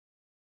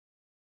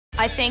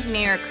I think New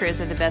York crews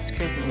are the best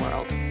crews in the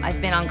world. I've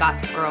been on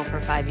Gossip Girl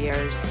for 5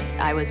 years.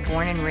 I was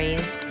born and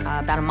raised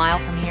about a mile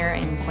from here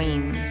in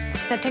Queens.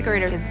 Set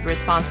decorator is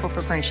responsible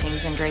for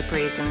furnishings and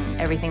draperies and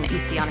everything that you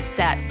see on a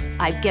set.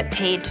 I get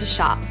paid to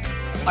shop.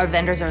 Our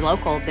vendors are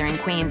local. They're in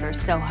Queens or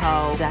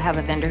Soho. I have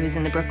a vendor who's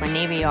in the Brooklyn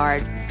Navy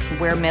Yard.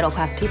 We're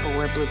middle-class people.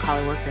 We're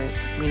blue-collar workers.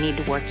 We need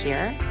to work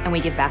here, and we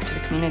give back to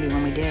the community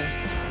when we do.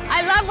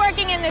 I love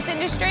working in this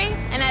industry,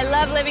 and I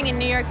love living in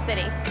New York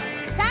City.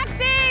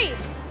 Taxi!